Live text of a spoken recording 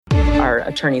our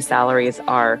attorney salaries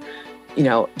are,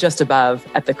 just above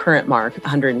at the current mark,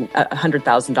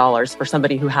 $100,000 for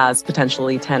somebody who has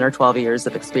potentially 10 or 12 years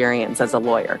of experience as a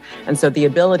lawyer. And so the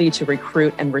ability to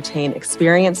recruit and retain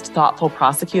experienced, thoughtful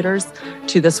prosecutors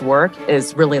to this work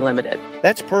is really limited.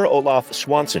 That's Per Olaf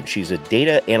Swanson. She's a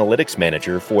data analytics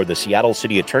manager for the Seattle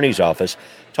City Attorney's Office,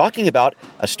 talking about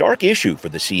a stark issue for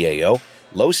the CAO,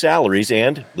 low salaries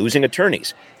and losing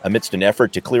attorneys. Amidst an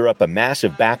effort to clear up a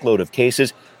massive backload of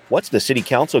cases, what's the city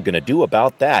council going to do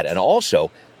about that? And also,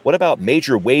 what about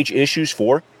major wage issues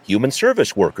for human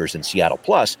service workers in Seattle?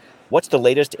 Plus, what's the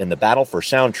latest in the battle for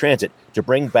sound transit to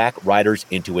bring back riders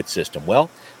into its system? Well,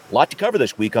 a lot to cover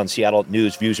this week on Seattle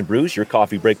News, Views, and Brews, your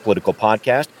coffee break political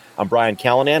podcast. I'm Brian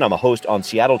Callanan. I'm a host on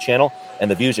Seattle Channel, and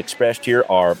the views expressed here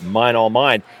are mine, all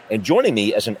mine. And joining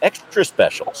me as an extra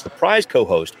special surprise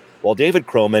co-host, while David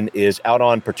Croman is out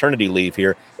on paternity leave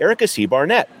here, Erica C.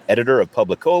 Barnett, editor of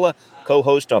Publicola,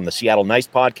 co-host on the Seattle Nice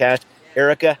podcast.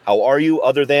 Erica, how are you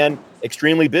other than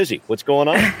extremely busy? What's going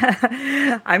on?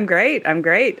 I'm great.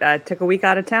 Took a week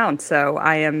out of town, so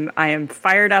I am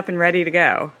fired up and ready to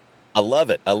go. I love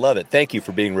it. Thank you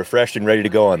for being refreshed and ready to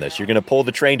go on this. You're going to pull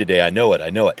the train today. I know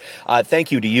it.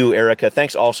 Thank you to you, Erica.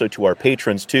 Thanks also to our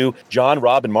patrons, too. John,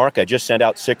 Rob, and Mark, I just sent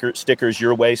out stickers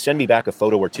your way. Send me back a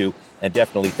photo or two, and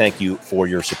definitely thank you for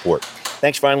your support.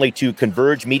 Thanks finally to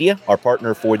Converge Media, our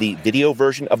partner for the video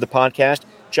version of the podcast.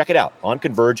 Check it out on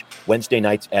Converge Wednesday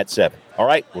nights at 7. All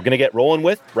right, we're going to get rolling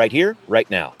with right here, right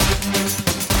now.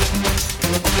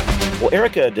 Well,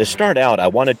 Erica, to start out, I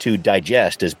wanted to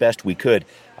digest as best we could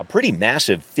a pretty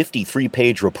massive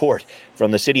 53-page report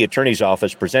from the city attorney's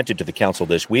office presented to the council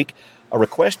this week, a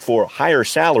request for higher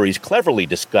salaries cleverly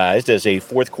disguised as a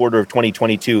fourth quarter of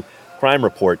 2022 crime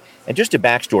report. And just a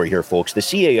backstory here, folks, the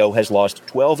CAO has lost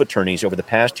 12 attorneys over the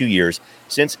past 2 years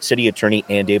since City Attorney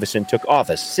Ann Davison took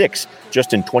office, 6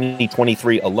 just in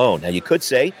 2023 alone. Now, you could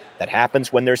say that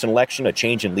happens when there's an election, a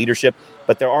change in leadership,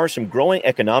 but there are some growing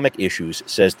economic issues,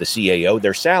 says the CAO.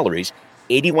 Their salaries,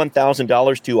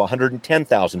 $81,000 to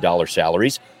 $110,000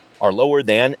 salaries, are lower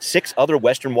than 6 other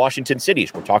Western Washington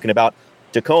cities. We're talking about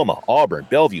Tacoma, Auburn,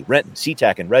 Bellevue, Renton,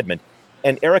 SeaTac, and Redmond.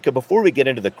 And Erica, before we get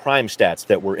into the crime stats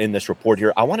that were in this report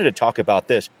here, I wanted to talk about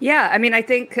this. Yeah, I mean, I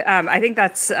think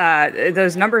that's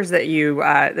those numbers that you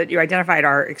identified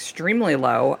are extremely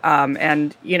low.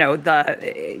 And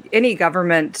any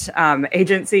government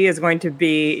agency is going to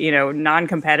be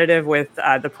non-competitive with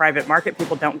the private market.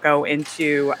 People don't go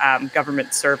into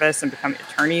government service and become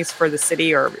attorneys for the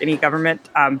city or any government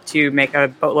to make a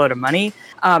boatload of money.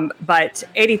 But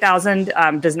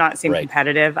 $80,000 does not seem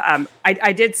competitive.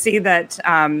 I did see that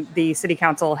the city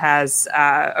council has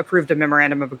approved a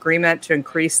memorandum of agreement to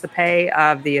increase the pay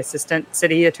of the assistant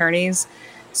city attorneys.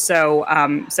 So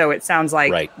it sounds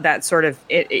like that's sort of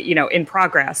in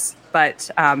progress. But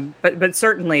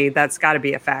certainly that's got to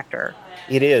be a factor.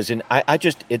 It is. And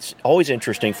it's always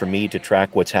interesting for me to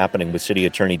track what's happening with City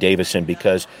Attorney Davison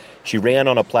because she ran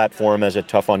on a platform as a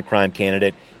tough on crime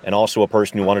candidate and also a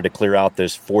person who wanted to clear out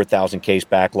this 4,000 case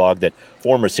backlog that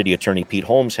former City Attorney Pete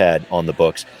Holmes had on the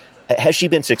books. Has she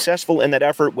been successful in that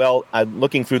effort? Well, I'm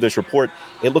looking through this report.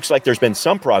 It looks like there's been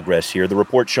some progress here. The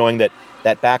report showing that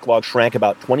backlog shrank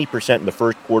about 20% in the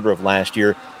first quarter of last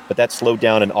year, but that slowed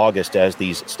down in August as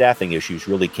these staffing issues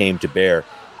really came to bear.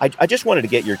 I just wanted to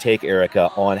get your take, Erica,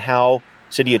 on how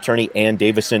City Attorney Ann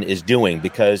Davison is doing,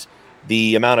 because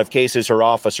the amount of cases her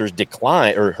office,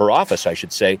 I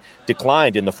should say,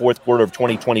 declined in the fourth quarter of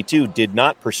 2022 did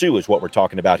not pursue, is what we're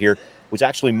talking about here, was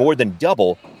actually more than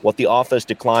double what the office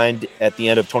declined at the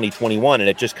end of 2021. And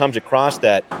it just comes across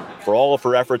that for all of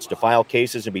her efforts to file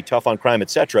cases and be tough on crime, et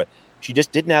cetera, she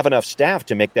just didn't have enough staff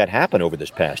to make that happen over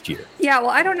this past year. Yeah, well,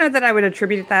 I don't know that I would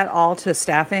attribute that all to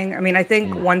staffing. I mean, I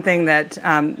think one thing that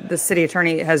the city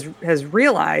attorney has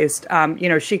realized,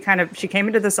 she came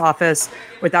into this office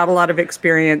without a lot of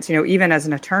experience, even as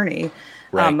an attorney,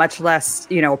 much less,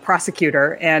 a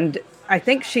prosecutor. And I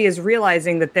think she is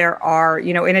realizing that there are,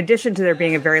 in addition to there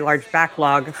being a very large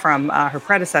backlog from her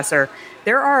predecessor,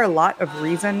 there are a lot of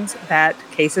reasons that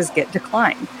cases get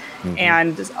declined. Mm-hmm.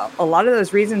 And a lot of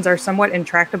those reasons are somewhat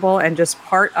intractable and just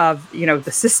part of,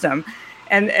 the system.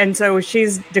 And so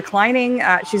she's declining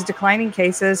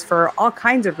cases for all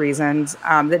kinds of reasons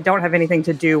that don't have anything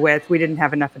to do with we didn't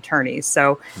have enough attorneys.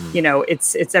 So,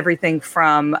 it's everything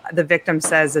from the victim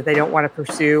says that they don't want to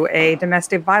pursue a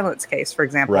domestic violence case, for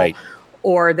example,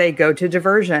 or they go to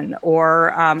diversion,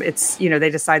 or they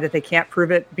decide that they can't prove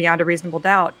it beyond a reasonable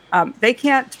doubt. They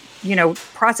can't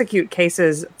prosecute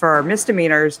cases for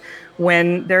misdemeanors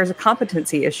when there's a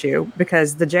competency issue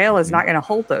because the jail is not going to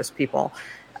hold those people.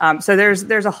 So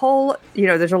there's a whole,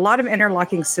 there's a lot of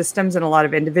interlocking systems and a lot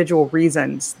of individual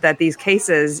reasons that these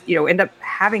cases, end up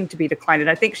having to be declined. And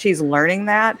I think she's learning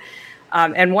that.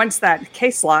 And once that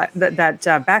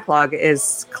backlog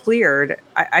is cleared,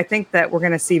 I think that we're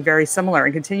going to see very similar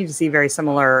and continue to see very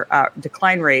similar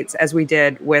decline rates as we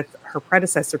did with her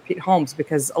predecessor, Pete Holmes,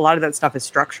 because a lot of that stuff is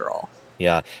structural.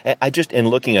 Yeah, I just, in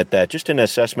looking at that, just an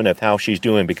assessment of how she's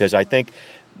doing, because I think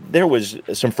there was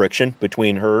some friction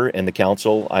between her and the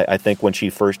council, I think, when she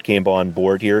first came on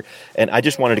board here. And I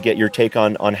just wanted to get your take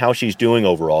on how she's doing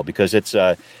overall, because it's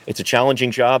a challenging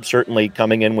job, certainly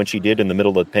coming in when she did in the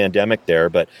middle of the pandemic there.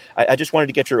 But I just wanted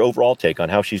to get your overall take on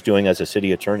how she's doing as a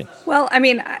city attorney. Well, I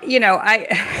mean,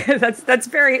 that's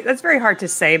very hard to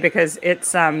say, because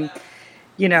it's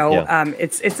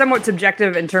it's somewhat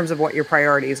subjective in terms of what your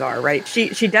priorities are, right?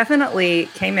 She definitely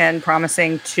came in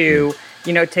promising to,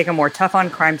 take a more tough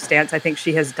on crime stance. I think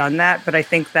she has done that. But I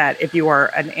think that if you are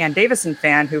an Ann Davison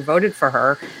fan who voted for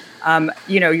her,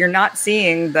 you're not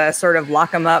seeing the sort of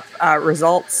lock 'em up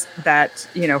results that,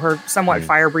 her somewhat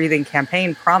fire breathing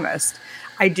campaign promised.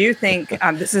 I do think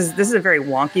this is a very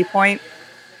wonky point,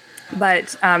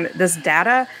 but this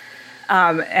data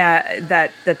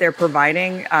that they're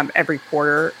providing every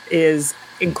quarter is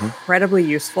incredibly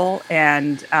useful,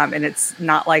 and it's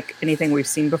not like anything we've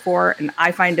seen before. And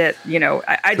I find it,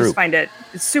 I just find it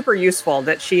super useful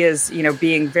that she is,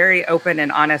 being very open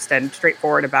and honest and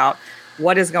straightforward about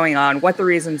what is going on, what the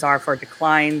reasons are for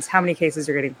declines, how many cases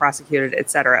are getting prosecuted,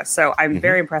 et cetera. So I'm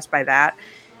very impressed by that.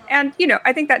 And,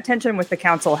 I think that tension with the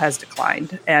council has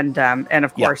declined. And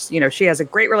of course, she has a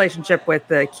great relationship with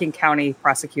the King County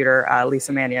prosecutor,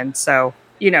 Lisa Mannion. So,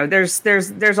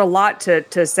 there's a lot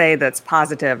to say that's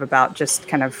positive about just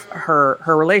kind of her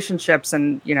relationships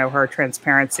and, her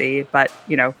transparency. But,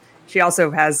 she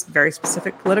also has very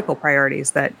specific political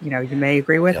priorities that, you may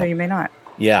agree with or you may not.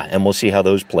 Yeah, and we'll see how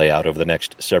those play out over the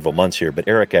next several months here. But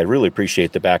Eric, I really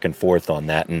appreciate the back and forth on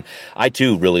that. And I,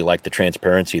 too, really like the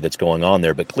transparency that's going on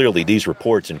there. But clearly these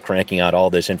reports and cranking out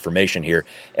all this information here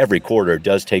every quarter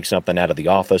does take something out of the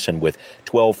office. And with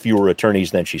 12 fewer attorneys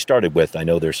than she started with, I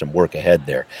know there's some work ahead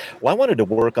there. Well, I wanted to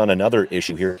work on another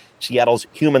issue here. Seattle's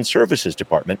Human Services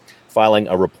Department filing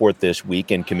a report this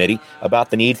week in committee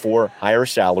about the need for higher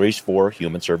salaries for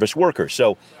human service workers.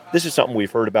 So this is something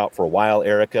we've heard about for a while,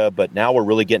 Erica, but now we're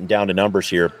really getting down to numbers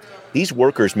here. These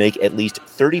workers make at least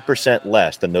 30%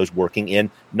 less than those working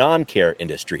in non-care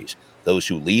industries. Those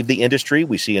who leave the industry,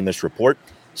 we see in this report,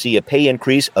 see a pay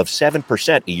increase of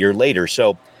 7% a year later.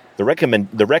 So the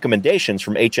recommendations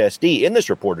from HSD in this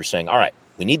report are saying, all right,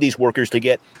 we need these workers to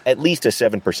get at least a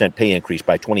 7% pay increase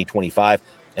by 2025.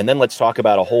 And then let's talk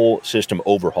about a whole system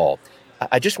overhaul.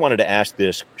 I just wanted to ask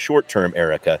this short term,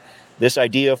 Erica. This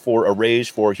idea for a raise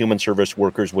for human service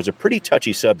workers was a pretty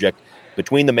touchy subject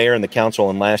between the mayor and the council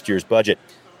in last year's budget.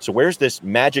 So where's this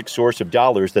magic source of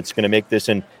dollars that's going to make this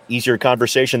an easier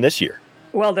conversation this year?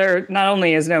 Well, there not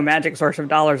only is no magic source of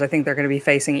dollars, I think they're going to be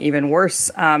facing even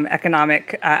worse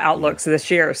economic outlooks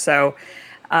this year. So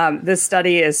this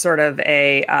study is sort of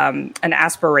an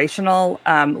aspirational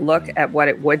look at what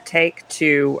it would take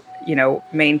to,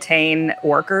 maintain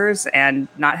workers and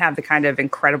not have the kind of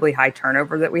incredibly high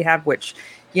turnover that we have, which,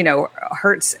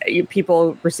 hurts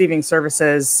people receiving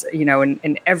services,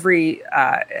 in every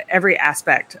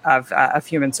aspect of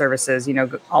human services,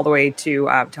 all the way to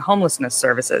homelessness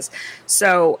services.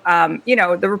 So,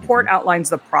 the report outlines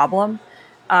the problem.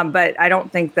 But I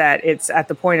don't think that it's at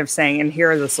the point of saying, and here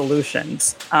are the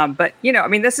solutions. But,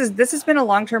 this has been a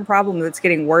long-term problem that's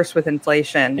getting worse with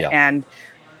inflation. Yeah. And,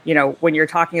 when you're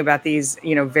talking about these,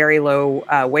 very low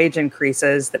wage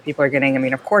increases that people are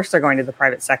getting, of course they're going to the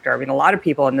private sector. A lot of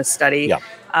people in this study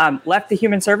left the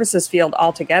human services field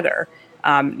altogether.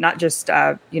 Not just,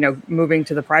 moving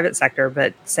to the private sector,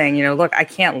 but saying, look, I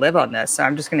can't live on this. So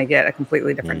I'm just going to get a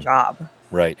completely different job.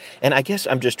 Right. And I guess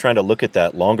I'm just trying to look at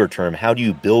that longer term. How do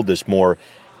you build this more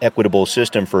equitable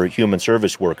system for human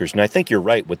service workers? And I think you're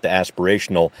right with the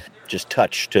aspirational just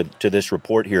touch to this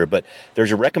report here. But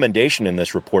there's a recommendation in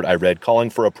this report I read calling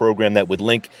for a program that would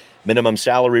link minimum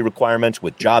salary requirements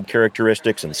with job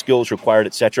characteristics and skills required,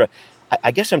 et cetera.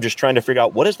 I guess I'm just trying to figure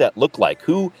out, what does that look like?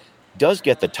 Who does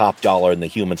get the top dollar in the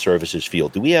human services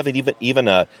field? Do we have even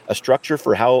a structure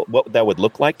for what that would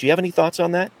look like? Do you have any thoughts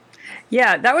on that?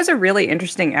 Yeah, that was a really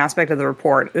interesting aspect of the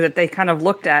report, that they kind of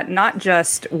looked at not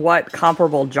just what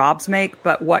comparable jobs make,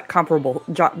 but what comparable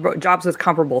jobs with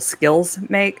comparable skills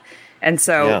make. And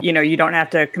so, you don't have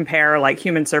to compare like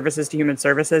human services to human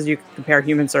services. You compare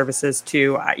human services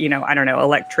to,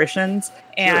 electricians.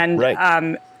 And, sure,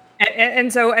 right.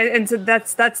 And so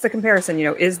that's the comparison,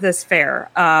 is this fair?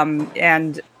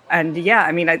 And And yeah,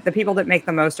 I mean, the people that make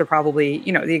the most are probably,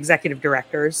 the executive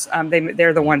directors.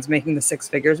 They're the ones making the six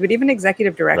figures, but even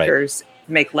executive Right. directors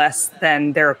make less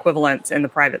than their equivalents in the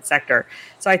private sector.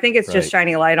 So I think it's just Right.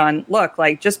 shining a light on, look,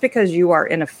 like just because you are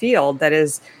in a field that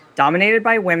is dominated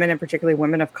by women and particularly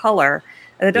women of color,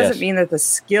 that doesn't Yes. mean that the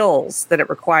skills that it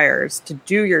requires to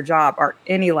do your job are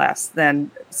any less than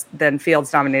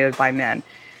fields dominated by men.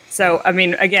 So, I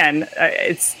mean, again,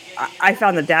 I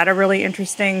found the data really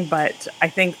interesting, but I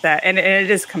think that, and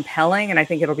it is compelling, and I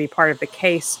think it'll be part of the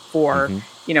case for, Mm-hmm.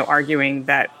 Arguing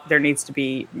that there needs to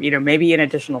be, maybe an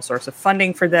additional source of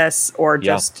funding for this, or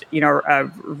Yeah. just, a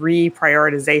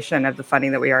reprioritization of the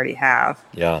funding that we already have.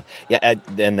 Yeah. Yeah.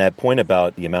 And that point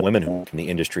about the amount of women who work in the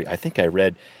industry, I think I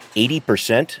read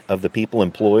 80% of the people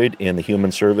employed in the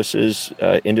human services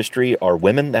industry are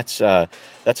women. That's a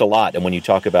lot. And when you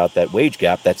talk about that wage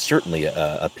gap, that's certainly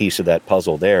a piece of that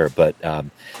puzzle there. But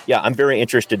yeah, I'm very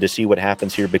interested to see what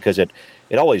happens here because it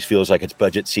always feels like it's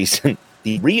budget season.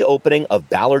 The reopening of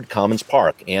Ballard Commons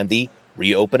Park and the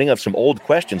reopening of some old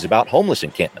questions about homeless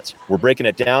encampments. We're breaking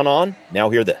it down on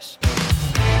Now Hear This.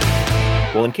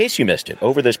 Well, in case you missed it,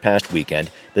 over this past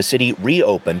weekend, the city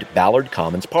reopened Ballard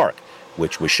Commons Park,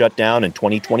 which was shut down in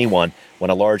 2021 when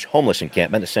a large homeless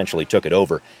encampment essentially took it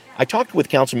over. I talked with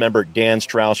Councilmember Dan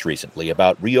Strauss recently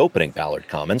about reopening Ballard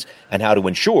Commons and how to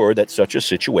ensure that such a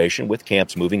situation with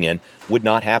camps moving in would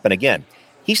not happen again.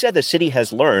 He said the city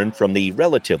has learned from the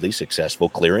relatively successful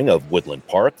clearing of Woodland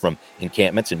Park from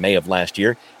encampments in May of last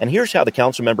year, and here's how the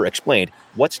council member explained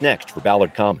what's next for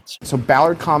Ballard Commons. So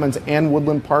Ballard Commons and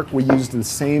Woodland Park, we used the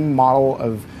same model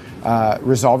of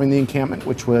resolving the encampment,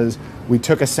 which was we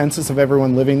took a census of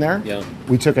everyone living there. Yeah.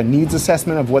 We took a needs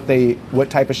assessment of what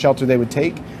type of shelter they would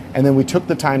take, and then we took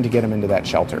the time to get them into that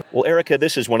shelter. Well, Erica,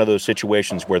 this is one of those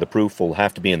situations where the proof will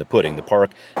have to be in the pudding. The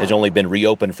park has only been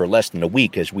reopened for less than a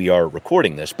week as we are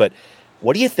recording this, but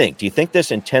what do you think? Do you think this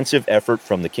intensive effort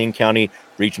from the King County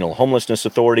Regional Homelessness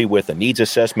Authority with a needs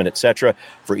assessment, et cetera,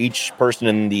 for each person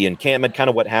in the encampment, kind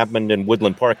of what happened in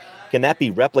Woodland Park, can that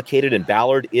be replicated in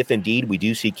Ballard if indeed we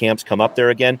do see camps come up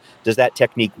there again? Does that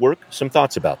technique work? Some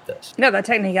thoughts about this? No, that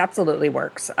technique absolutely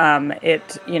works.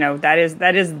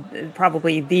 That is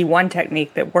probably the one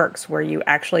technique that works, where you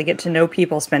actually get to know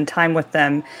people, spend time with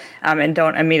them, and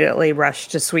don't immediately rush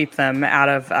to sweep them out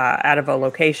of a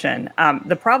location.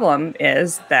 The problem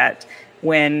is that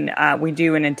when we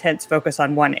do an intense focus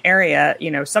on one area,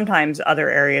 sometimes other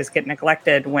areas get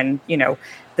neglected when,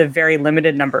 the very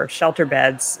limited number of shelter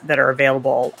beds that are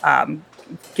available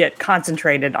get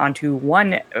concentrated onto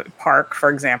one park, for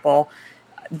example.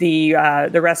 The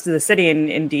rest of the city, and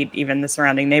indeed even the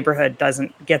surrounding neighborhood,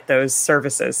 doesn't get those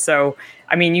services. So,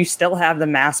 I mean, you still have the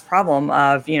mass problem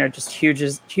of, just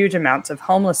huge amounts of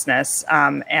homelessness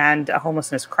and a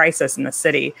homelessness crisis in the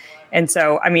city. And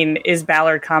so, I mean, is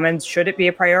Ballard Commons, should it be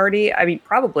a priority? I mean,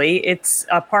 probably. It's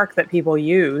a park that people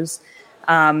use.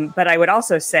 But I would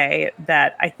also say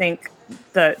that I think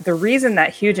the reason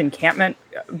that huge encampment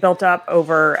built up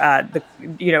over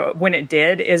when it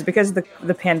did is because of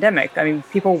the pandemic. I mean,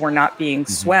 people were not being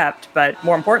swept, but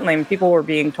more importantly, people were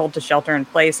being told to shelter in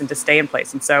place and to stay in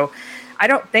place. And so I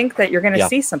don't think that you're going to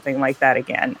see something like that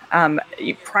again.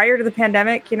 Prior to the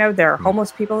pandemic, there are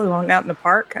homeless people who hung out in the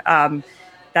park.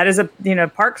 That is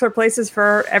parks are places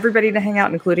for everybody to hang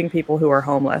out, including people who are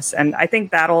homeless. And I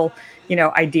think that'll,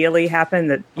 ideally happen,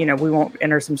 that, we won't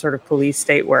enter some sort of police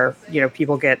state where,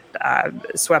 people get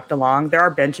swept along. There are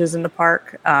benches in the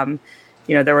park.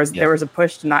 There was a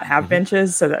push to not have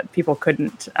benches so that people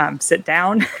couldn't sit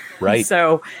down. Right.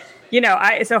 So,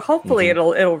 hopefully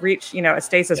it'll reach, a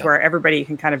stasis where everybody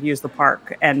can kind of use the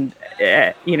park, and,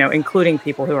 including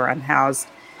people who are unhoused.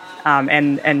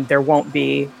 And there won't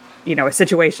be, a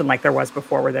situation like there was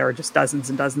before where there were just dozens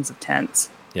and dozens of tents.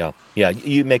 Yeah,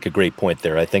 you make a great point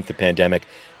there. I think the pandemic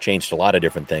changed a lot of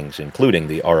different things,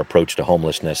 including our approach to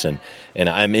homelessness, and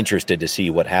I'm interested to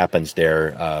see what happens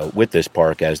there with this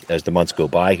park as the months go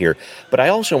by here. But I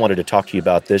also wanted to talk to you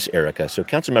about this, Erica. So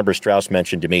Councilmember Strauss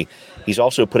mentioned to me he's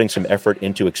also putting some effort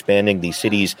into expanding the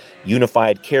city's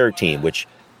unified care team, which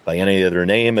by any other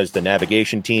name as the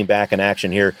navigation team back in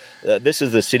action here. This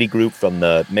is the city group from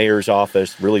the mayor's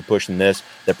office really pushing this,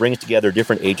 that brings together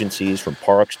different agencies from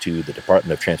parks to the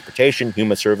Department of Transportation,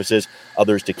 Human Services,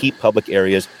 others, to keep public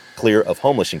areas clear of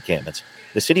homeless encampments.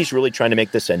 The city's really trying to make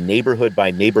this a neighborhood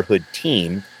by neighborhood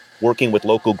team, working with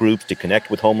local groups to connect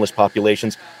with homeless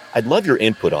populations. I'd love your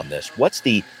input on this. What's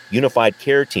the unified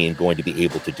care team going to be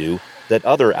able to do that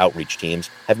other outreach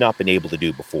teams have not been able to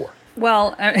do before?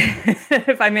 Well,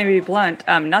 if I may be blunt,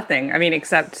 nothing. I mean,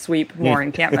 except sweep more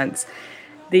encampments.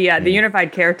 The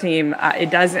unified care team, it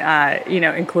does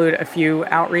include a few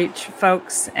outreach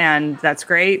folks, and that's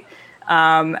great.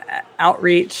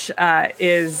 Outreach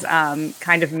is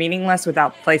kind of meaningless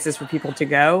without places for people to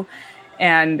go.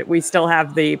 And we still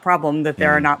have the problem that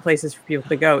there are not places for people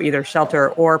to go, either shelter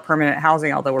or permanent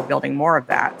housing, although we're building more of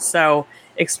that. So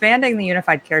expanding the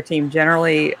unified care team,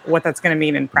 generally what that's going to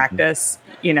mean in practice,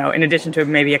 in addition to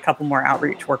maybe a couple more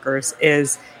outreach workers,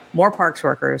 is more parks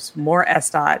workers, more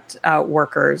SDOT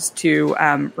workers to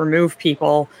remove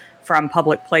people from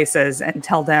public places and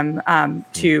tell them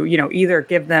to, either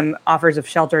give them offers of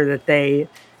shelter that they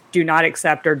do not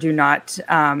accept or do not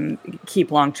keep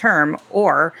long term,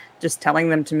 or just telling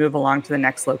them to move along to the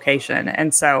next location.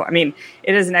 And so, it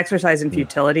is an exercise in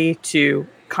futility to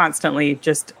constantly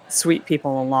just sweep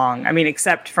people along.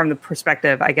 Except from the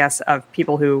perspective, I guess, of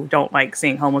people who don't like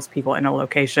seeing homeless people in a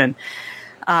location.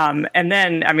 And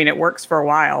then, it works for a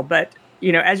while. But,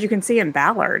 as you can see in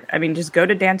Ballard, just go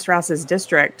to Dan Strauss's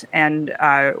district and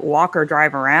walk or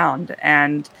drive around.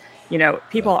 And,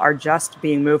 people are just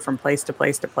being moved from place to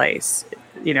place to place.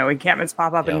 Encampments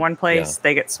pop up in one place,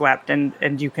 they get swept,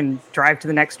 and you can drive to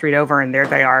the next street over, and there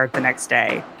they are the next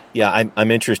day. Yeah,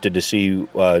 I'm interested to see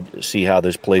how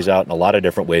this plays out in a lot of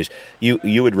different ways.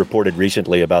 You had reported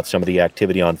recently about some of the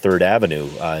activity on 3rd Avenue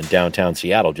in downtown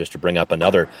Seattle, just to bring up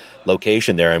another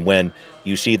location there. And when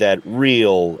you see that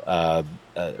real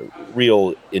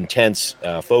intense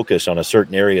focus on a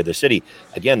certain area of the city,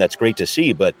 again, that's great to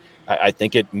see. But I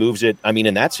think it moves it.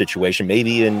 In that situation,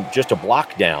 maybe in just a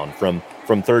block down from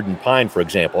 3rd and Pine, for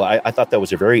example. I thought that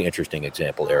was a very interesting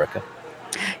example, Erica.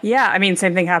 Yeah,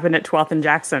 same thing happened at 12th and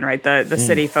Jackson, right? The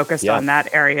city focused on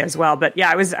that area as well. But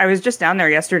yeah, I was just down there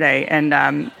yesterday and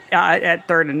at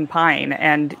 3rd and Pine,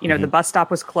 and the bus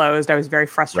stop was closed. I was very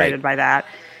frustrated by that.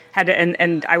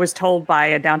 And I was told by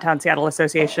a Downtown Seattle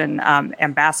Association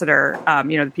ambassador,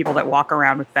 the people that walk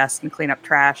around with vests and clean up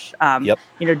trash.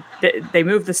 They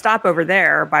moved the stop over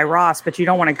there by Ross, but you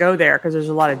don't want to go there because there's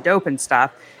a lot of dope and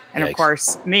stuff. And of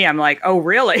course, I'm like, oh,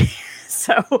 really?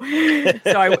 So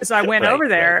I went over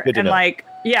there and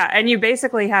and you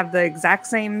basically have the exact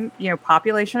same,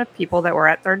 population of people that were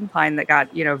at 3rd and Pine that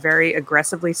got, very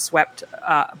aggressively swept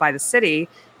by the city,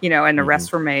 and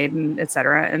arrests were made and et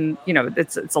cetera. And,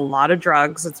 it's a lot of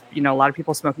drugs. It's, a lot of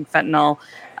people smoking fentanyl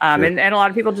and a lot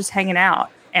of people just hanging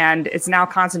out. And it's now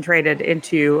concentrated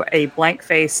into a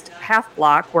blank-faced half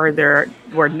block where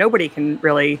nobody can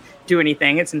really do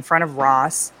anything. It's in front of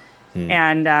Ross.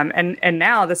 And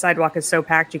now the sidewalk is so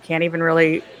packed you can't even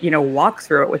really, walk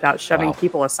through it without shoving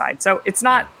people aside. So it's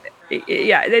not,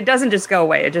 it doesn't just go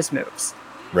away. It just moves.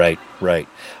 Right. All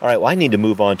right. Well, I need to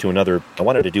move on to another. I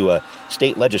wanted to do a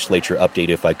state legislature update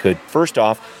if I could. First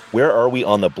off, where are we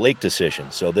on the Blake decision?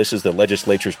 So this is the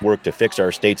legislature's work to fix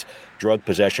our state's drug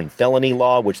possession felony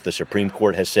law, which the Supreme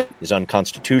Court has said is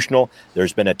unconstitutional.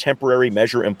 There's been a temporary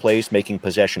measure in place making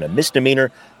possession a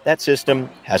misdemeanor. That system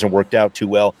hasn't worked out too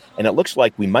well, and it looks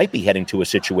like we might be heading to a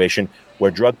situation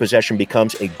where drug possession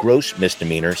becomes a gross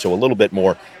misdemeanor, so a little bit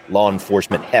more law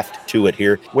enforcement heft to it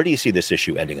here. Where do you see this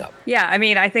issue ending up? Yeah,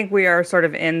 I think we are sort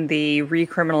of in the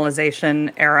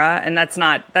recriminalization era, and that's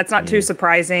not too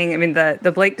surprising.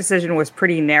 The Blake decision was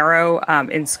pretty narrow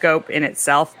in scope in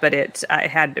itself, but it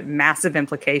had massive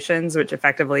implications, which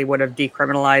effectively would have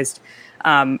decriminalized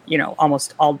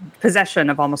almost all possession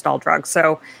of almost all drugs.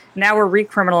 So now we're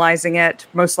recriminalizing it.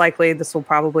 Most likely this will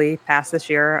probably pass this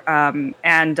year.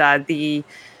 The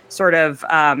sort of,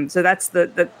 so that's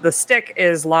the stick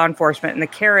is law enforcement, and the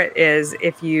carrot is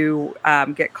if you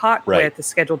get caught with a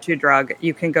Schedule II drug,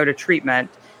 you can go to treatment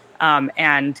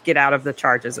and get out of the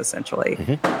charges,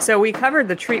 essentially. So we covered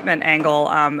the treatment angle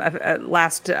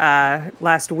last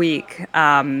week,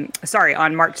 on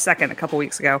March 2nd, a couple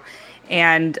weeks ago.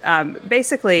 And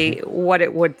basically, what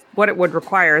it would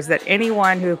require is that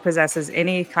anyone who possesses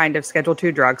any kind of Schedule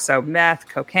II drug, so meth,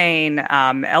 cocaine,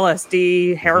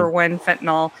 LSD, heroin,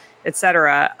 fentanyl,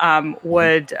 etc.,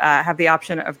 would have the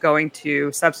option of going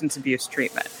to substance abuse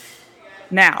treatment.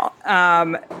 Now,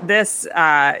 this,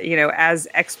 as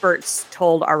experts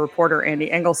told our reporter Andy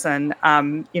Engelson,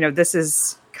 this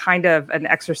is kind of an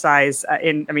exercise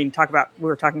we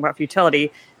were talking about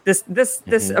futility.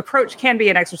 This approach can be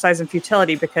an exercise in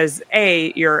futility because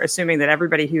A, you're assuming that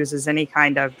everybody who uses any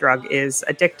kind of drug is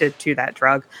addicted to that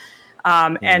drug.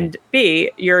 And B,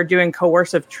 you're doing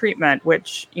coercive treatment,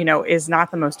 which, is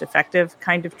not the most effective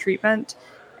kind of treatment.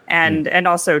 And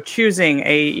also choosing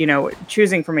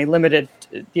from a limited,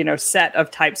 set of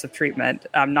types of treatment,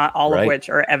 not all of which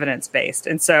are evidence-based.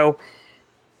 And so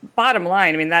bottom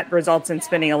line, that results in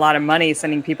spending a lot of money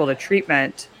sending people to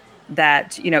treatment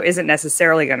that, isn't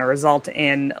necessarily going to result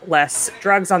in less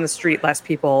drugs on the street, less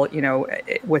people,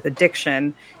 with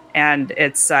addiction. And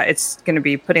it's going to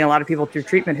be putting a lot of people through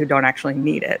treatment who don't actually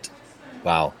need it.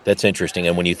 Wow, that's interesting.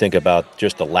 And when you think about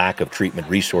just the lack of treatment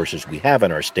resources we have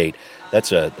in our state,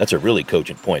 that's a really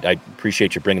cogent point. I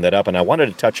appreciate you bringing that up. And I wanted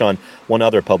to touch on one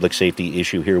other public safety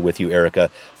issue here with you,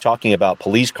 Erica, talking about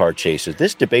police car chases.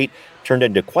 This debate turned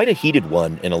into quite a heated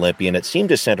one in Olympia, and it seemed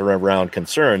to center around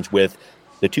concerns with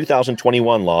the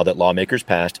 2021 law that lawmakers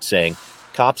passed saying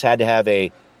cops had to have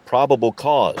a probable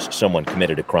cause someone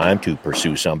committed a crime to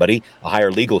pursue somebody, a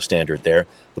higher legal standard there.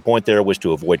 The point there was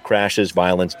to avoid crashes,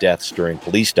 violence, deaths during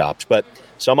police stops. But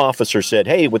some officers said,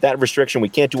 hey, with that restriction, we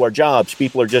can't do our jobs.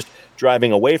 People are just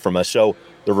driving away from us. So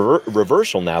the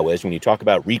reversal now is, when you talk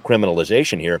about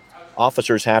recriminalization here,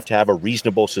 officers have to have a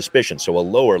reasonable suspicion, so a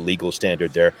lower legal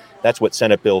standard there. That's what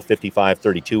Senate Bill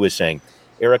 5532 is saying.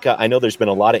 Erica, I know there's been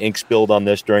a lot of ink spilled on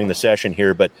this during the session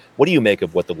here, but what do you make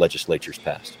of what the legislature's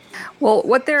passed? Well,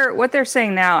 what they're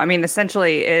saying now, I mean,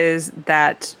 essentially is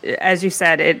that, as you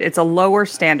said, it's a lower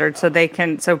standard,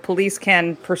 so police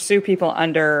can pursue people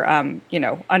under,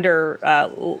 under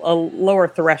a lower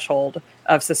threshold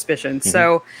of suspicion. Mm-hmm.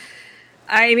 So,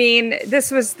 I mean, this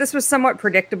was somewhat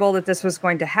predictable that this was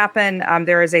going to happen.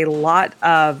 There is a lot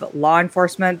of law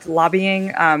enforcement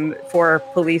lobbying for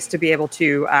police to be able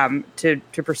to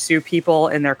pursue people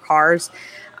in their cars.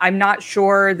 I'm not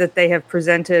sure that they have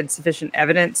presented sufficient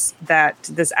evidence that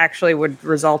this actually would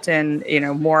result in,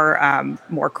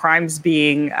 more crimes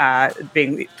being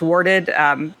thwarted.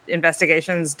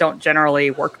 Investigations don't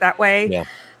generally work that way. Yeah.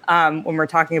 When we're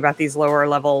talking about these lower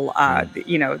level,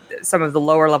 some of the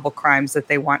lower level crimes that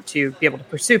they want to be able to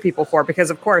pursue people for, because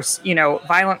of course,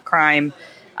 violent crime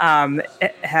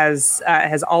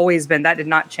has always been, that did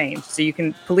not change.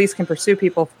 So police can pursue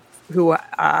people who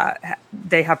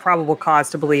they have probable cause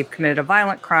to believe committed a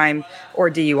violent crime or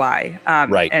DUI.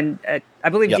 Right. And I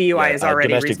believe DUI is already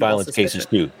domestic violence suspicion. Cases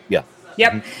too. Yeah.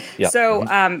 Yep. Mm-hmm. Yep. So,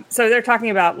 mm-hmm. So they're talking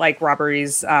about like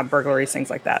robberies, burglaries, things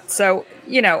like that. So,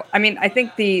 I mean, I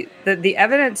think the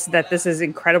evidence that this is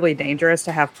incredibly dangerous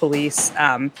to have police,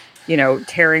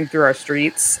 tearing through our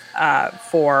streets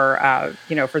for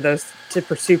those to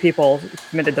pursue people who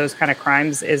committed those kind of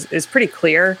crimes is pretty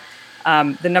clear.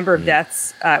 The number of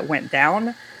deaths went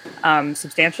down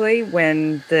substantially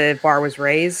when the bar was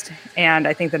raised, and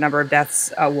I think the number of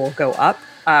deaths will go up.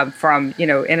 From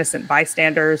innocent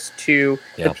bystanders to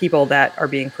the people that are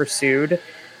being pursued.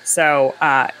 So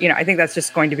I think that's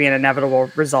just going to be an inevitable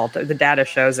result. The data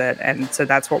shows it, and so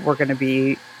that's what we're going to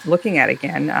be looking at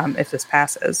again if this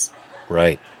passes.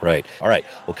 Right. All right.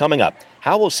 Well, coming up,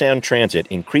 how will Sound Transit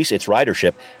increase its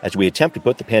ridership as we attempt to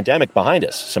put the pandemic behind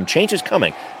us? Some changes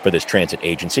coming for this transit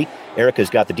agency. Erica's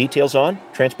got the details on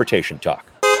Transportation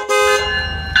Talk.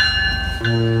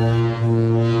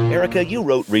 Erica, you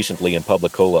wrote recently in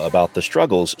Publicola about the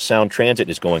struggles Sound Transit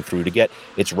is going through to get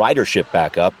its ridership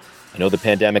back up. I know the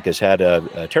pandemic has had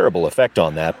a terrible effect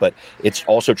on that, but it's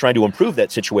also trying to improve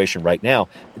that situation right now.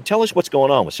 Tell us what's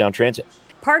going on with Sound Transit.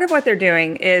 Part of what they're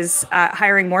doing is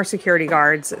hiring more security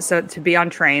guards to be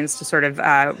on trains to sort of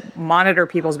monitor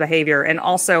people's behavior, and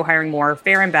also hiring more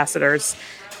fare ambassadors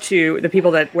to the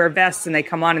people that wear vests and they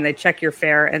come on and they check your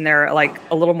fare, and they're like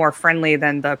a little more friendly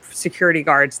than the security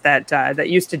guards that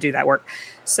used to do that work.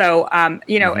 So,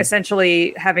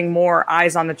 essentially having more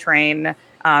eyes on the train,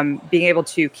 being able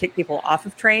to kick people off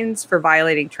of trains for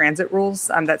violating transit rules.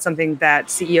 That's something that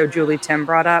CEO Julie Tim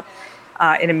brought up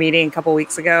in a meeting a couple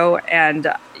weeks ago.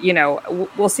 And,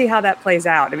 we'll see how that plays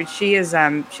out. I mean, she is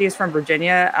from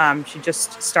Virginia. She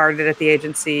just started at the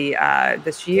agency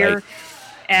this year. Right.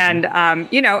 And,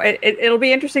 it'll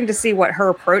be interesting to see what her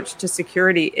approach to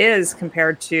security is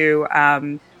compared to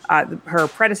her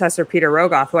predecessor, Peter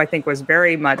Rogoff, who I think was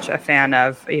very much a fan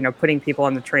of, putting people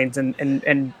on the trains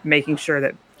and making sure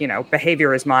that,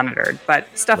 behavior is monitored. But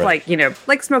stuff like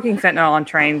smoking fentanyl on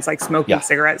trains, like smoking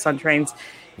cigarettes on trains,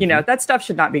 that stuff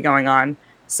should not be going on.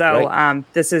 So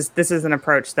this is an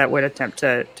approach that would attempt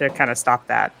to kind of stop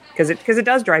that, because it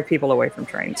does drive people away from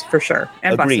trains for sure.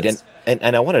 And Agreed. Buses.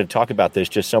 And I wanted to talk about this,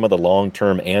 just some of the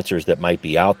long-term answers that might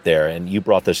be out there. And you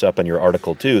brought this up in your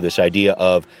article too, this idea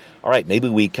of, all right, maybe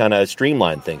we kind of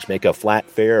streamline things, make a flat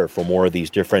fare for more of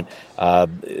these different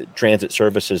transit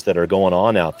services that are going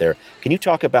on out there. Can you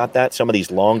talk about that, some of these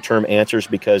long-term answers?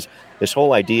 Because this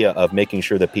whole idea of making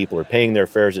sure that people are paying their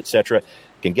fares, et cetera,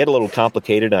 can get a little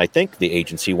complicated. And I think the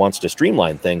agency wants to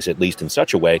streamline things, at least in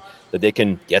such a way that they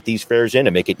can get these fares in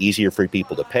and make it easier for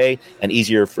people to pay and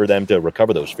easier for them to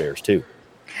recover those fares too.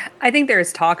 I think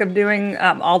there's talk of doing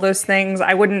all those things.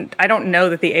 I don't know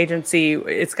that the agency,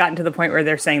 it's gotten to the point where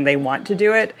they're saying they want to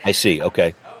do it. I see.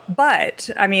 Okay. But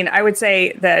I mean, I would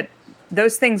say that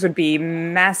those things would be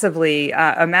massively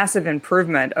a massive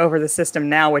improvement over the system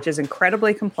now, which is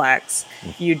incredibly complex.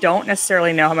 You don't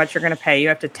necessarily know how much you're going to pay. You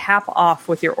have to tap off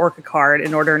with your Orca card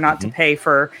in order not to pay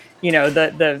for,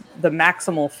 the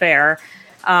maximal fare.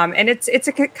 And it's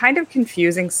a kind of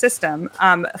confusing system.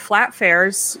 Flat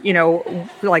fares,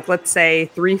 like let's say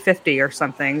 $3.50 or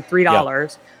something,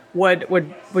 $3.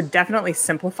 Would definitely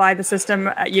simplify the system.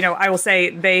 I will say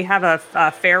they have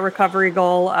a fare recovery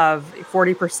goal of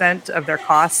 40% of their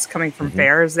costs coming from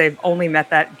fares. They've only met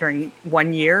that during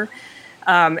 1 year.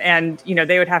 And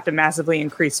they would have to massively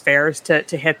increase fares to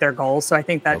hit their goals. So I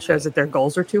think that shows that their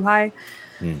goals are too high.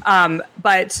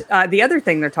 But the other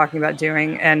thing they're talking about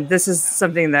doing, and this is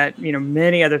something that,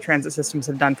 many other transit systems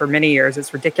have done for many years,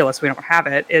 it's ridiculous we don't have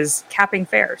it, is capping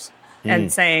fares.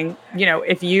 And saying,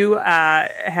 if you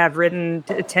have ridden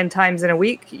 10 times in a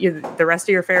week, the rest of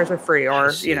your fares are free,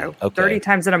 or, 30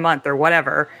 times in a month or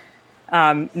whatever.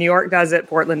 New York does it.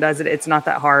 Portland does it. It's not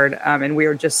that hard. And we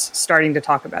are just starting to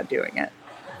talk about doing it.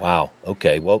 Wow.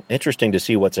 Okay. Well, interesting to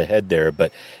see what's ahead there,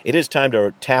 but it is time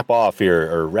to tap off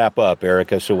here or wrap up,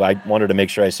 Erica. So I wanted to make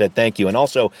sure I said thank you. And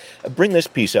also bring this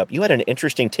piece up. You had an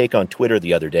interesting take on Twitter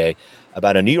the other day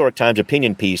about a New York Times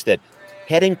opinion piece that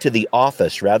heading to the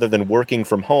office rather than working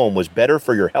from home was better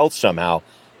for your health somehow.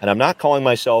 And I'm not calling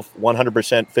myself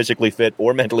 100% physically fit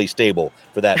or mentally stable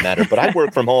for that matter, but I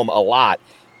work from home a lot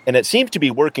and it seems to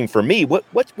be working for me.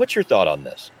 What's your thought on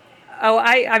this? Oh,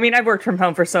 I mean, I've worked from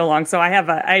home for so long, so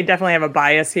I definitely have a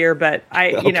bias here. But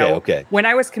when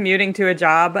I was commuting to a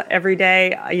job every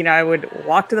day, I would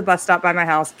walk to the bus stop by my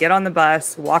house, get on the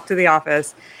bus, walk to the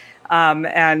office.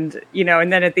 And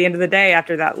then at the end of the day,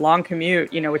 after that long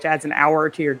commute, which adds an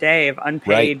hour to your day of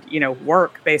unpaid,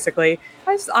 work, basically,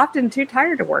 I was often too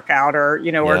tired to work out or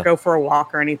go for a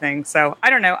walk or anything. So I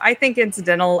don't know. I think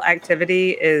incidental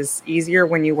activity is easier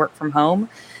when you work from home.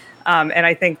 And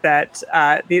I think that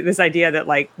this idea that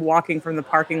like walking from the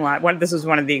parking lot, this was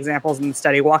one of the examples in the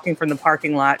study, walking from the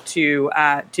parking lot to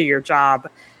your job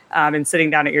and sitting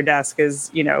down at your desk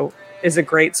is a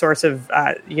great source of,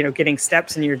 getting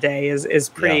steps in your day is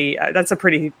pretty, that's a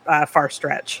pretty far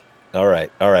stretch. All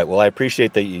right. Well, I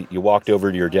appreciate that you walked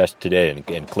over to your desk today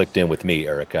and clicked in with me,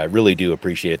 Erica. I really do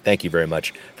appreciate it. Thank you very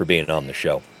much for being on the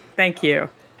show. Thank you.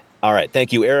 All right.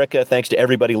 Thank you, Erica. Thanks to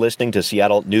everybody listening to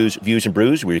Seattle News, Views, and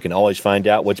Brews, where you can always find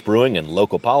out what's brewing in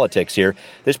local politics here.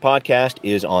 This podcast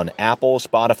is on Apple,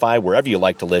 Spotify, wherever you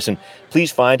like to listen.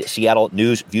 Please find Seattle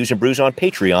News, Views, and Brews on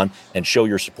Patreon and show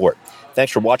your support.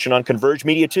 Thanks for watching on Converge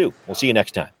Media, too. We'll see you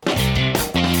next time.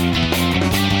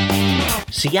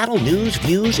 Seattle News,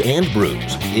 Views, and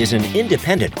Brews is an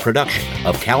independent production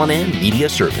of Callanan Media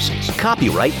Services.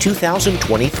 Copyright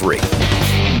 2023.